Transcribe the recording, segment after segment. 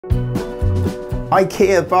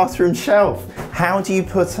IKEA bathroom shelf. How do you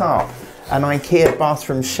put up an IKEA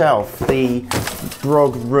bathroom shelf? The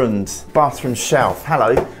Brogrund bathroom shelf.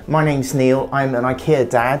 Hello, my name's Neil. I'm an IKEA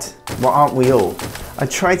dad. Well, aren't we all? I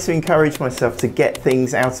try to encourage myself to get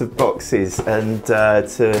things out of boxes and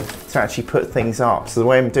to actually put things up. So the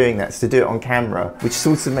way I'm doing that is to do it on camera, which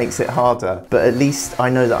sort of makes it harder. But at least I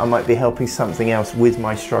know that I might be helping something else with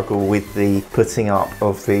my struggle with the putting up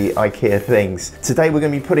of the IKEA things. Today we're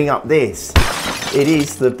going to be putting up this. It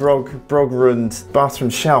is the Brogrund bathroom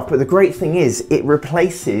shelf, but the great thing is it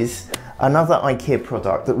replaces another IKEA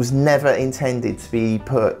product that was never intended to be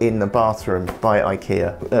put in the bathroom by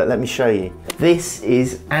IKEA. Let me show you. This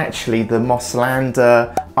is actually the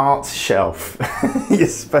Mosslanda art shelf. You're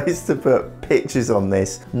supposed to put pictures on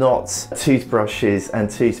this, not toothbrushes and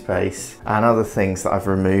toothpaste and other things that I've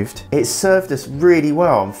removed. It served us really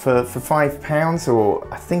well for £5,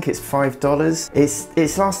 or I think it's $5.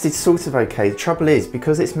 It's lasted sort of okay. The trouble is,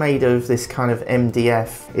 because it's made of this kind of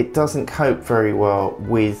MDF, it doesn't cope very well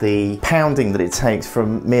with the pounding that it takes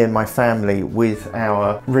from me and my family with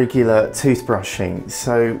our regular toothbrushing.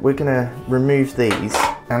 So we're gonna remove these,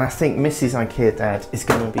 and I think Mrs. IKEA Dad is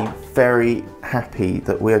going to be very happy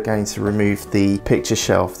that we're going to remove the picture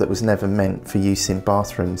shelf that was never meant for use in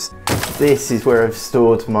bathrooms. This is where I've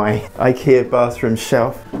stored my IKEA bathroom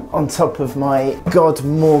shelf on top of my God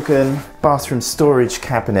Morgan bathroom storage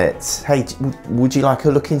cabinet. Hey, would you like a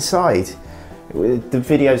look inside? The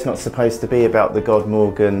video's not supposed to be about the God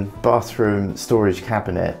Morgan bathroom storage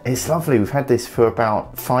cabinet. It's lovely. We've had this for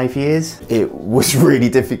about 5 years. It was really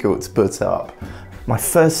difficult to put up. My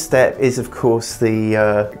first step is, of course, the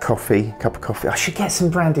cup of coffee. I should get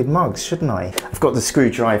some branded mugs, shouldn't I? I've got the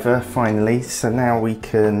screwdriver, finally, so now we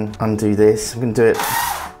can undo this. I'm going to do it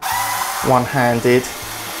one-handed,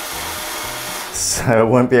 so I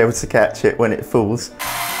won't be able to catch it when it falls.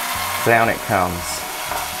 Down it comes.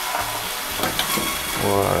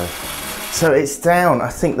 Whoa. So it's down. I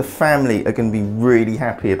think the family are going to be really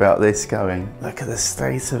happy about this going. Look at the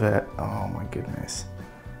state of it. Oh my goodness.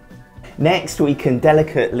 Next, we can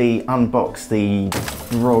delicately unbox the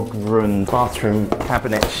Brogrund bathroom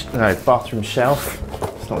cabinet, no, bathroom shelf.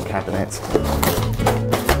 It's not a cabinet.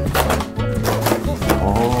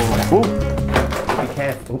 Oh, be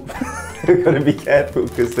careful. We've got to be careful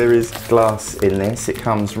because there is glass in this. It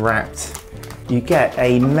comes wrapped. You get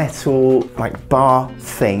a metal like bar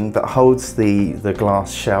thing that holds the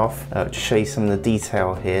glass shelf. To show you some of the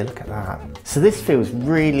detail here, look at that. So this feels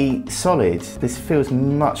really solid. This feels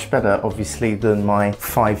much better, obviously, than my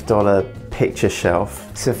 $5 picture shelf.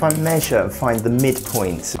 So if I measure and find the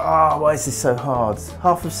midpoint, why is this so hard?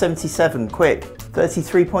 Half of 77, quick.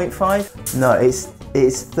 33.5? No, it's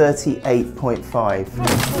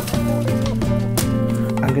 38.5.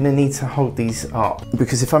 I'm going to need to hold these up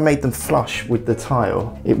because if I made them flush with the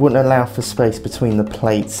tile, it wouldn't allow for space between the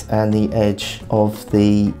plates and the edge of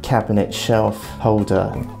the cabinet shelf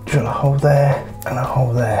holder. Drill a hole there and a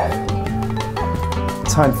hole there.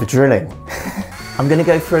 Time for drilling. I'm going to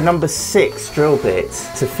go for a number 6 drill bit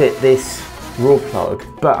to fit this raw plug,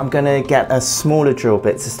 but I'm going to get a smaller drill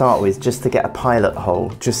bit to start with just to get a pilot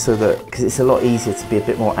hole, just so that, because it's a lot easier to be a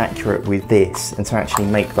bit more accurate with this and to actually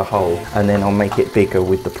make the hole, and then I'll make it bigger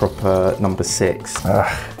with the proper number 6.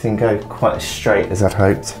 Didn't go quite as straight as I'd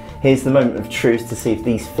hoped. Here's the moment of truth to see if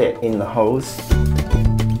these fit in the holes.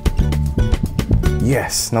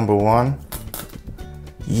 Yes, number 1.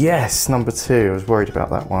 Yes, number 2, I was worried about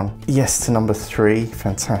that one. Yes to number 3,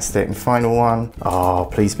 fantastic. And final one, oh,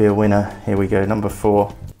 please be a winner. Here we go, number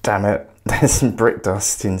 4. Damn it, there's some brick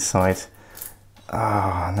dust inside.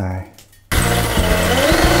 Oh no.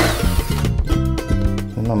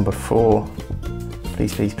 Number 4,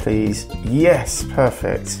 please, please, please. Yes,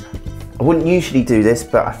 perfect. I wouldn't usually do this,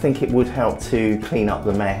 but I think it would help to clean up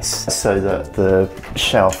the mess so that the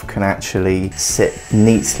shelf can actually sit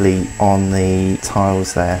neatly on the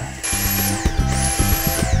tiles there.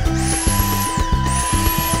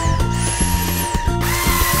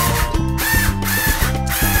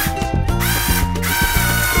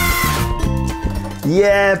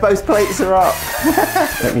 Yeah, both plates are up.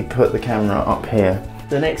 Let me put the camera up here.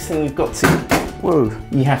 The next thing we've got to, whoa,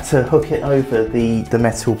 you have to hook it over the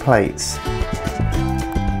metal plates.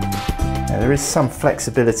 Now, there is some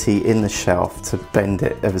flexibility in the shelf to bend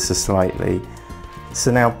it ever so slightly.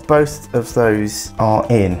 So now both of those are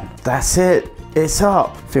in. That's it, it's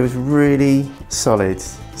up. Feels really solid.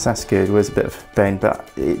 So that's good. There's a bit of bend, but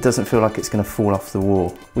it doesn't feel like it's going to fall off the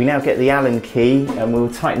wall. We now get the Allen key and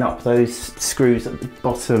we'll tighten up those screws at the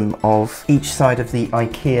bottom of each side of the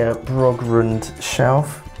IKEA Brogrund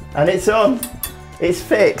shelf. And it's on! It's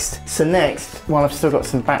fixed. So next, while I've still got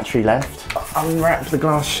some battery left, unwrap the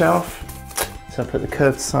glass shelf. So I put the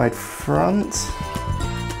curved side front.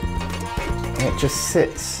 And it just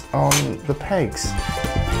sits on the pegs.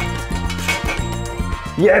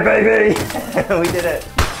 Yeah, baby! We did it.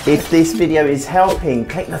 If this video is helping,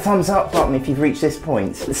 click the thumbs up button if you've reached this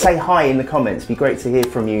point. Say hi in the comments, it'd be great to hear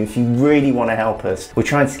from you if you really want to help us. We're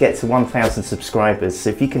trying to get to 1,000 subscribers, so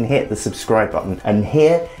if you can hit the subscribe button. And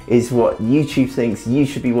here is what YouTube thinks you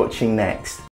should be watching next.